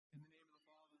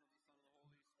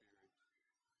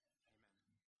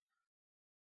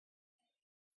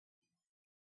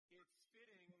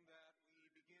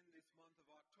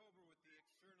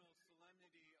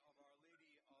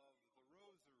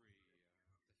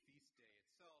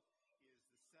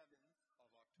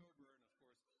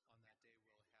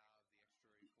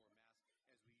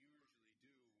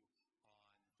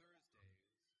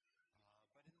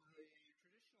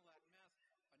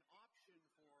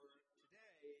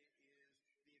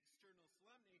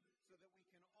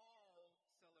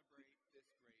this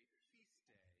great feast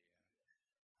day.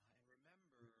 And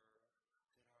remember that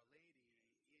Our Lady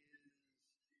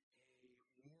is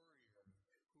a warrior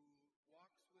who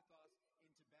walks with us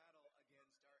into battle against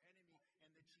our enemy,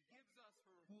 and that she gives us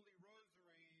her Holy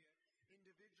Rosary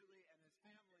individually and as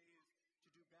families to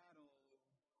do battle for the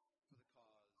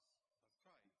cause of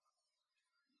Christ.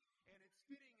 And it's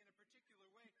fitting in a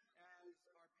particular way as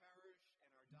our parish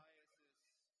and our diocese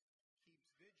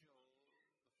keeps vigil,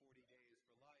 the 40 days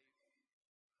for life,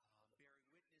 bearing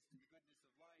witness to the goodness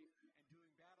of life and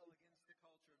doing battle against the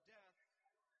culture of death,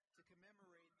 to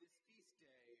commemorate this feast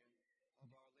day of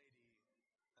Our Lady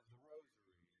of the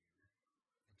Rosary,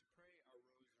 and to pray our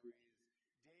rosaries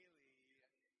daily,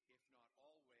 if not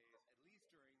always, at least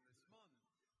during this month,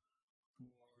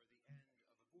 for the end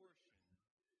of abortion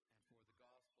and for the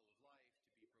gospel of life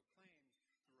to be proclaimed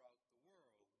throughout the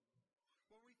world.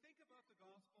 When we think about the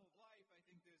gospel of life, I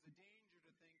think there's a danger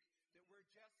to think that we're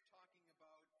just talking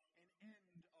about an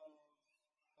end of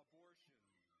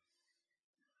abortions,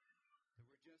 that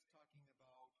we're just talking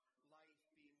about life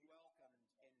being welcomed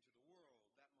into the world.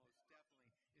 That most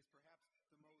definitely is perhaps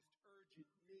the most urgent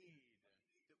need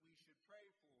that we should pray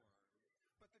for.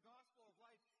 But the gospel of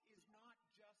life is not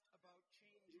just about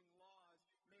changing laws,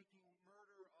 making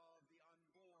murder of the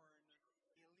unborn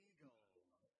illegal.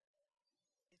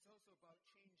 It's also about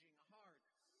changing hearts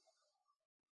and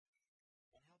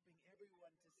helping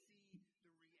everyone to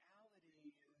see the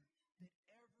reality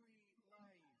that every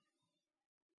life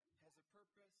has a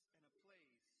purpose and a place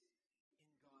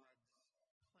in God's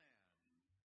plan.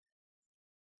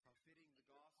 How fitting the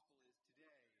gospel is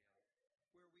today,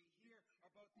 where we hear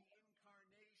about the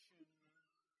incarnation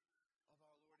of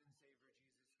our Lord and Savior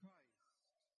Jesus Christ,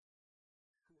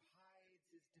 who hides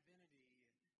his divinity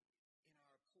in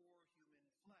our poor human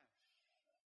flesh.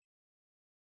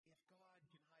 If God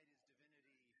can hide his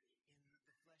divinity in the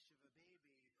flesh of a baby,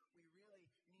 we really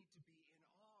need to be in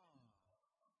awe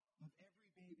of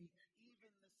every baby,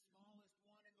 even the smallest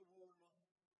one in the womb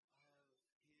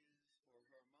of his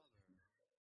or her mother.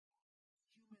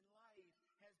 Human life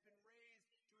has been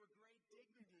raised to a great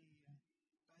dignity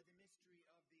by the mystery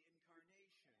of the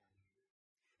incarnation.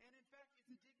 And in fact,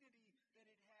 it's a dignity that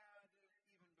it had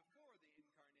even before the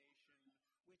incarnation,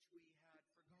 which we had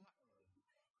forgotten.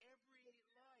 Every life has a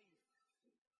purpose.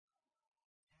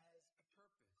 In the ordinary form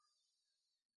of the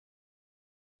Mass,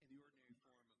 the Novus Ordo, the reading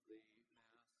today is the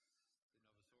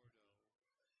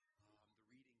famous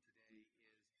reading from Matthew's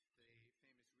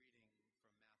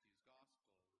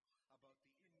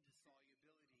Gospel about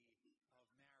the indissolubility of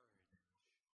marriage.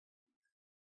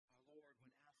 Our Lord,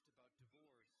 when asked about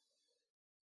divorce,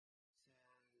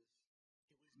 says,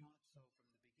 it was not so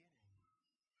from the beginning.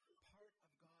 Part of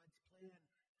God's plan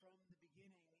from the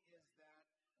beginning is that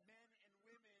men and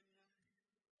women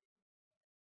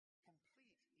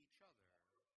complete each other,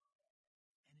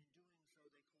 and in doing so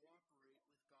they cooperate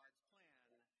with God's plan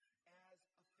as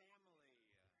a family in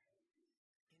marriage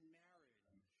by being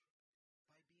fruitful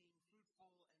and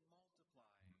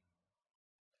multiplying.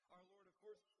 Our Lord, of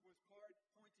course, was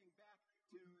pointing back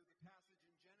to the passage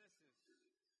in Genesis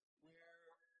where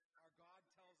our God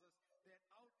tells us that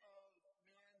out of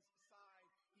man's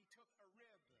side he took a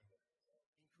rib and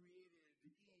created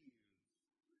Eve,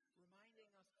 reminding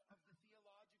us of the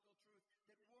theological truth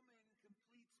that woman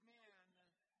completes man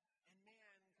and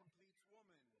man completes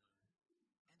woman,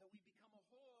 and that we become a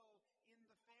whole in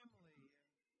the family,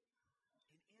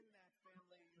 and in that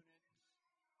family unit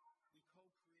we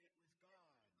co-create with God.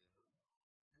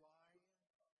 Why?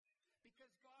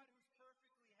 Because God, who's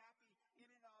perfectly happy in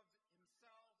and of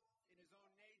himself, in his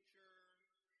own nature,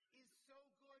 is so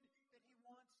good that he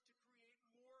wants to create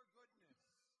more goodness,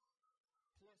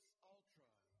 plus ultra,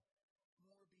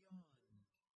 more beyond.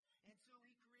 And so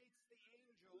he creates the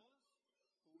angels,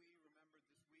 who we remembered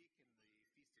this week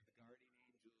in the Feast of the Guardian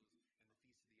Angels and the Feast of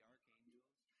the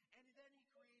Archangels. And then he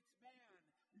creates man,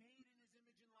 made in his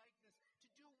image and likeness, to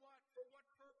do what? For what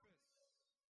purpose?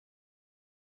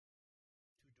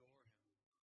 To adore him.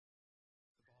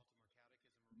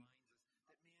 The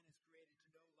Baltimore Catechism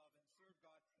reminds us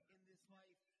that man is created to know, love, and serve God in this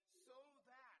life, so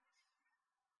that,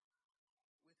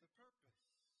 with the purpose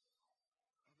of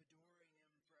adoring him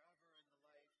forever in the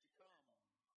life to come.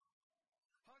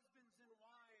 Husbands and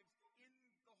wives, in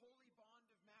the holy bond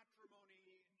of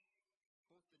matrimony,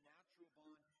 both the natural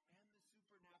bond and the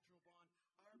supernatural bond,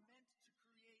 are meant to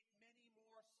create many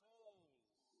more souls,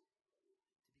 to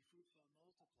be fruitful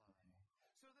and multiply,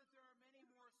 so that there are many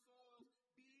more souls,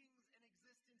 beings in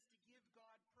existence to give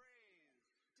God praise,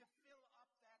 to fill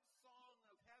up that song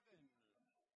of heaven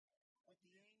with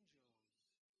the angels,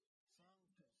 Sanctus,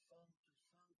 Sanctus,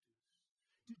 Sanctus,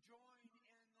 to join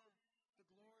in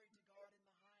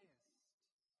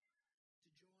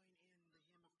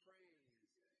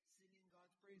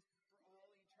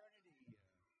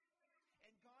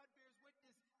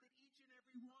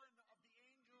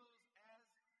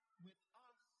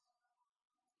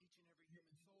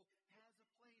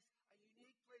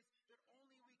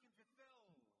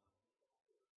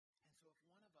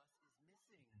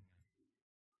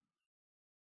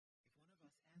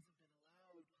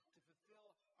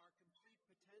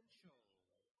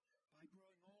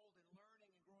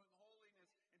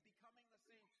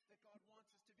God wants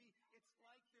us to be. It's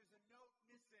like there's a note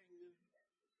missing from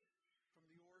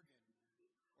the organ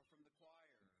or from the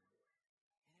choir.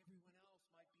 And everyone else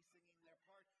might be singing their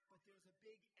part, but there's a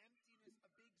big emptiness,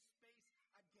 a big space,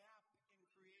 a gap in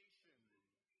creation.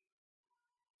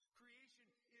 Creation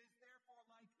is therefore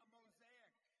like a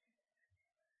mosaic.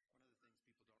 One of the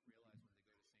things people don't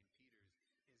realize when they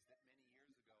go to St.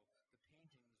 Peter's is that many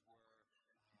years ago,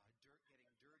 the paintings were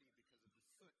getting dirty because of the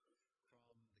soot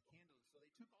from the candles. So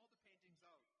they took all the paintings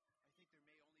out. I think there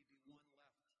may only be one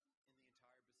left in the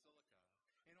entire basilica.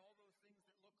 And all those things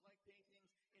that look like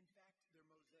paintings, in fact, they're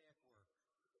mosaic work.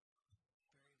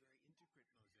 Very, very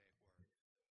intricate mosaic work.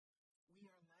 We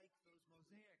are like those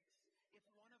mosaics. If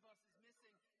one of us is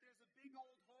missing, there's a big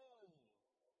old hole.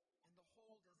 And the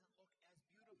hole doesn't look as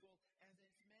beautiful as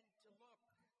it's meant to look.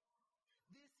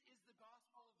 This is the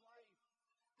gospel of life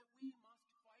that we must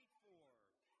fight for.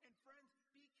 And friends,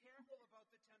 be careful about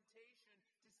the temptation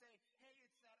to say, hey,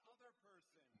 it's that other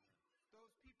person.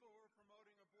 Those people who are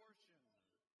promoting abortion.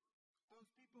 Those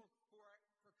people who are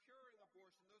procuring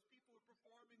abortion. Those people who are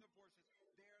performing abortions.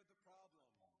 They're the problem.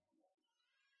 No, it's all of us.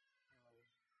 Sin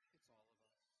reverberates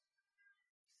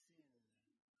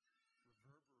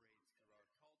throughout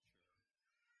culture.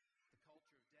 The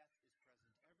culture of death is present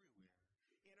everywhere.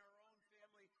 In our own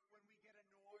family, when we get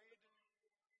annoyed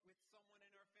with someone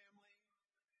in our family,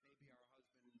 maybe our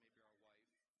husband, maybe our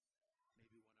wife,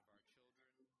 maybe one of our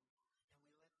children, and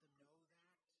we let them know that,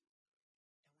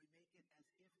 and we make it as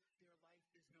if their life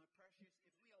is not precious,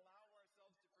 if we allow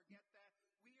ourselves to forget that,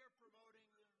 we are promoting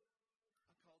a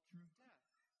culture of death.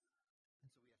 And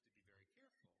so we have to be very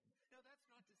careful. Now, that's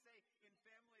not to say in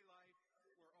family life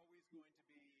we're always going to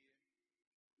be happy,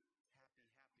 right?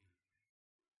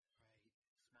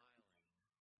 Smiling,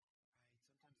 right? Sometimes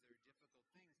there are difficult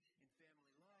things in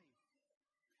family life.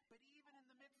 But even in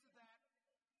the midst of that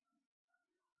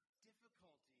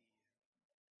difficulty,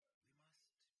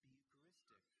 we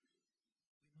must be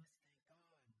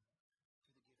Eucharistic. We must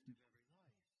thank God for the gift of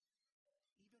every life.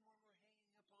 Even when we're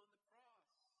hanging upon the cross,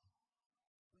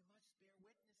 we must bear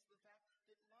witness to the fact that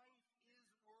life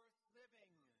is worth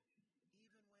living,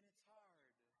 even when it's hard.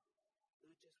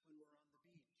 Not just when we're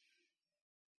on the beach,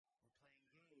 or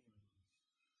playing games,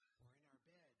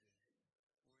 or in our bed,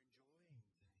 or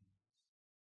enjoying things.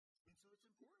 And so it's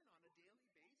important on a daily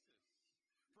basis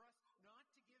for us not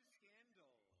to give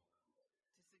scandal,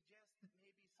 to suggest that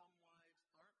maybe some lives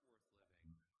aren't worth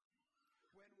living.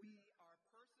 When we are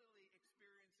personally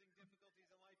experiencing difficulties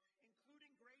in life,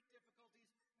 including great difficulties,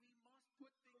 we must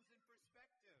put things in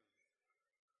perspective.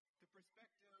 The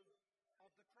perspective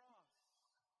of the cross.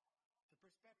 The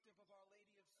perspective of Our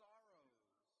Lady of Sorrows.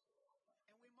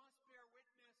 And we must bear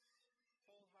witness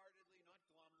wholeheartedly, not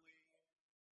glumly,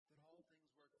 that all things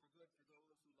work for good for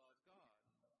those who love God.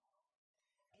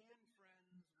 And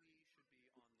friends,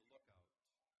 we should be on the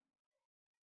lookout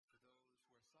for those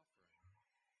who are suffering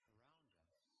around us.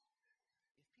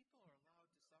 If people are allowed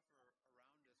to suffer around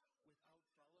us without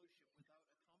fellowship, without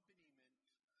accompaniment,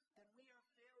 then we are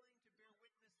failing to bear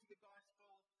witness to the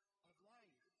gospel of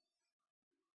life.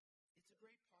 It's a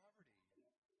great poverty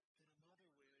that a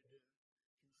mother would consider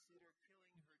killing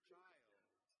her child.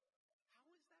 How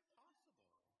is that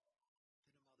possible, that a mother would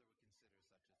consider such a thing?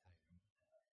 It's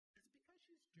because she's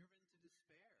driven to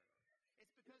despair.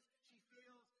 It's because she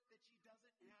feels that she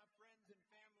doesn't have friends and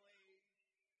family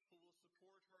who will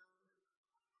support her,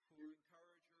 who will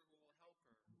encourage her, who will help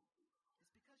her.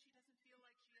 It's because she doesn't feel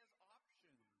like she has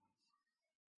options.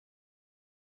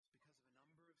 It's because of a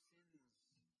number of sins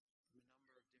from a number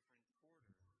of different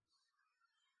quarters.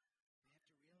 We have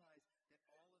to realize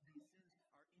that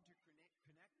all of these sins are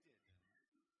interconnected,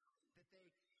 that they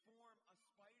form a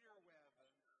spider web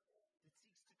that seeks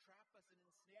to trap us and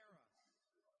ensnare us.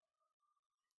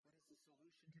 What is the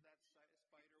solution to that spider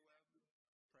web?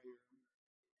 Prayer,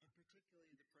 and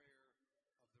particularly the prayer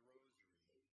of the Rosary.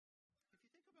 If you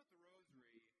think about the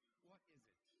Rosary, what is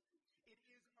it? It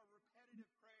is a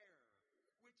repetitive prayer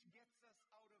which gets us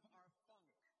out of our funk.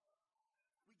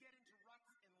 We get into ruts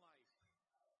in life.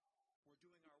 We're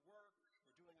doing our work,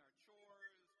 we're doing our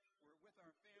chores, we're with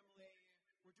our family,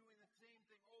 we're doing the same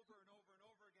thing over and over and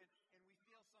over again, and we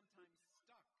feel sometimes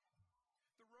stuck.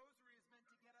 The Rosary is meant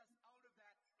to get us out of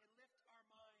that and lift our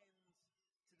minds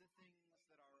to the things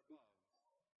that are above.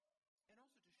 And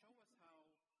also to show us how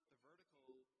the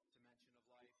vertical dimension of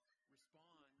life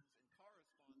responds and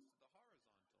corresponds to the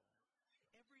horizontal.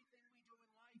 Everything we do in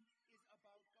life is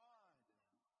about God.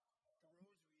 The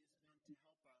Rosary is meant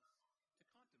to help us to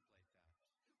contemplate that.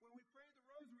 When we pray the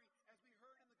Rosary, as we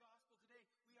heard in the Gospel today,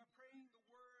 we are praying the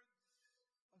words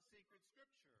of sacred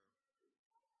Scripture,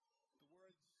 the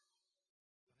words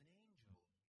of an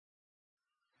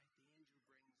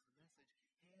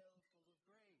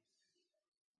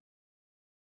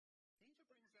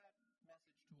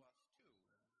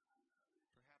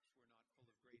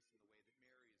grace in the way that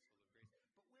Mary is full of grace.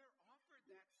 But we're offered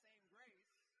that same grace.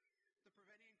 The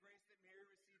prevenient grace that Mary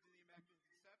received in the Immaculate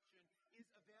Conception is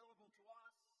available to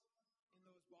us in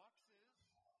those boxes,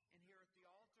 and here at the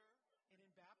altar, and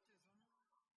in baptism.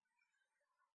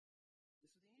 This is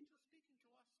the angel speaking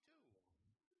to us too.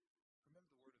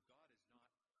 Remember, the Word of God is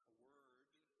not a word,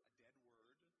 a dead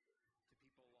word, to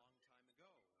people a long time ago.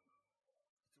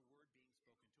 It's a word being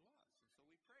spoken to us. And so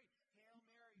we pray, Hail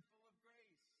Mary, full of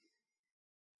grace.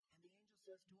 And the angel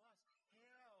says to us,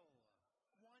 Hail,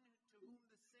 one to whom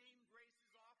the same grace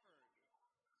is offered.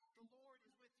 The Lord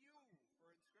is with you. For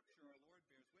in Scripture our Lord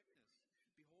bears witness.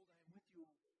 Behold, I am with you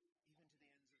even to the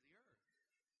ends of the earth.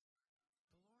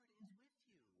 The Lord is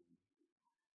with you.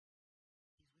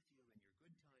 He's with you in your good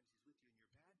times. He's with you in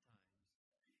your bad times.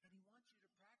 And He wants you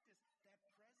to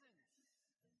practice that presence.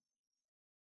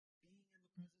 Being in the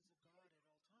presence of God at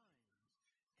all times.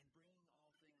 And bringing all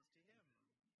things to Him.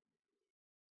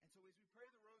 And so as we pray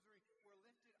the Rosary, we're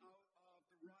lifted out of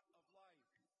the rut of life.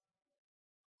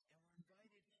 And we're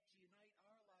invited to unite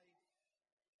our life to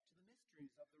the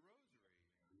mysteries of the Rosary.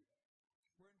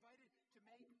 We're invited to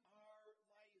make our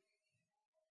life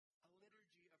a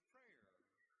liturgy of prayer.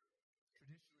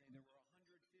 Traditionally, there were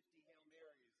 150 Hail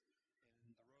Marys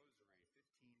in the Rosary,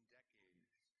 15 decades.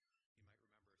 You might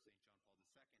remember St. John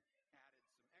Paul II added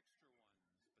some extra ones,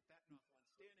 but that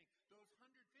notwithstanding, those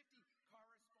 150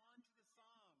 correspond to the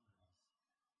Psalms,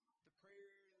 the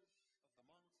prayers of the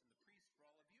monks and the priests for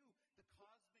all of you, the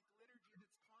cosmic liturgy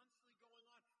that's constantly going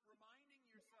on, reminding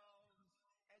yourselves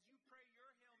as you pray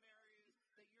your Hail Marys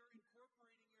that you're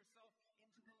incorporating yourself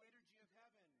into the liturgy of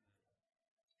heaven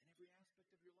and every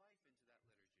aspect of your life into that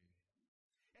liturgy.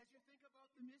 As you think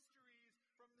about the mysteries,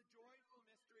 from the joyful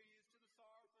mysteries to the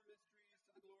sorrowful mysteries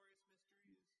to the glorious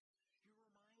mysteries,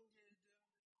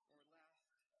 you're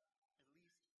reminded,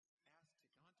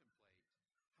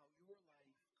 or at least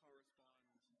asked to contemplate,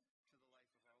 how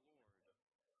your life corresponds to the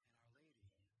life of our Lord and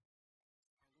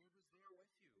Our Lady. Our Lord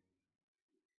was there with you when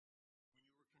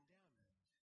you were condemned.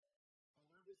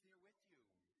 Our Lord was there with you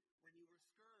when you were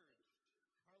scourged.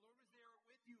 Our Lord was there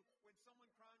with you when someone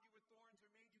crowned you with thorns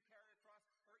or made you carry a cross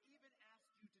or even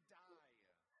asked you to die.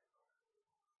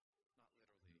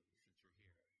 Not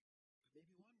literally, since you're here, but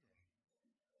maybe one day.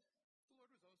 The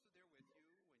Lord was also there with you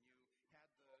when you had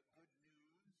the good news that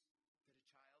a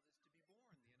child is to be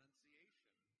born, the Annunciation.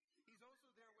 He's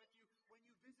also there with you when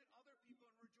you visit other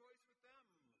people and rejoice with them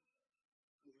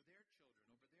over their children,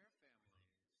 over their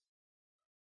families. He's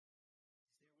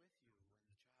there with you when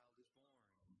the child is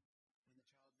born, when the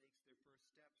child makes their first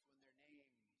steps, when they're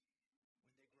named,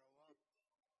 when they grow up.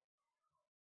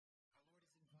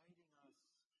 Our Lord is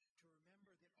inviting us to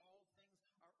remember that all things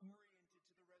are oriented to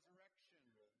the resurrection and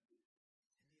the ascension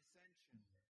and the life of the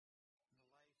world to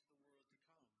come.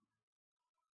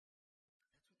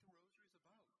 That's what the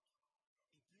Rosary is about.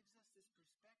 It gives us this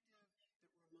perspective that reminds us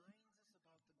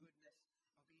about the goodness of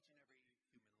each and every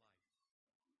human life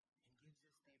and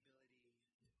gives us the ability to bear witness to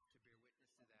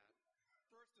that.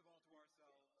 First of all, to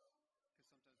ourselves, because sometimes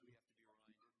we have to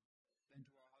be reminded, then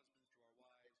to our husbands, to our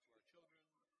wives, to our children,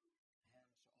 and to all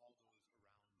those around us.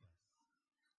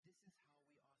 This is how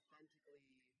we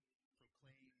authentically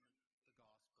proclaim the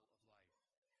gospel of life.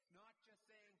 Not just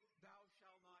saying, thou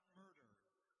shalt not murder.